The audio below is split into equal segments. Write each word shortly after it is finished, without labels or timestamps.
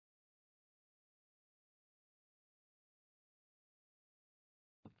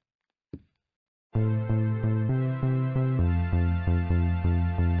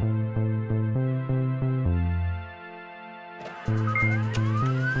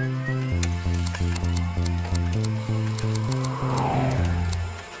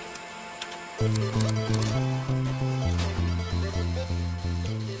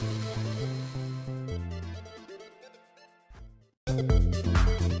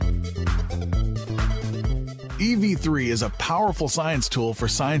EV3 is a powerful science tool for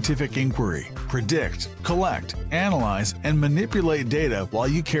scientific inquiry. Predict, collect, analyze, and manipulate data while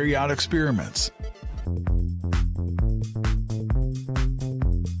you carry out experiments.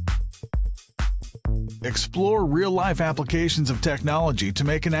 Explore real-life applications of technology to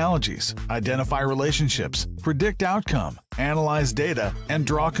make analogies, identify relationships, predict outcome, analyze data, and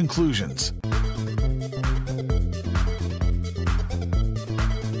draw conclusions.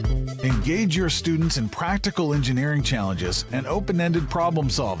 Engage your students in practical engineering challenges and open-ended problem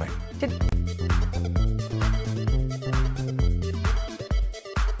solving.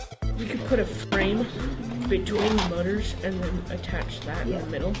 We could put a frame between the motors and then attach that in the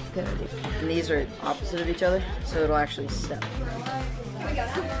middle. Good idea. And these are opposite of each other, so it'll actually step.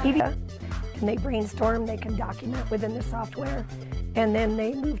 And they brainstorm, they can document within the software, and then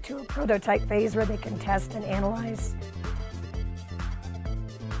they move to a prototype phase where they can test and analyze.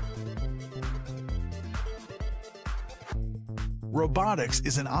 Robotics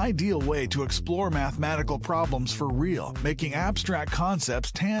is an ideal way to explore mathematical problems for real, making abstract concepts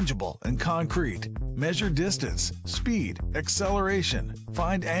tangible and concrete. Measure distance, speed, acceleration,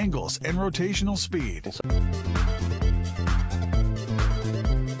 find angles and rotational speed.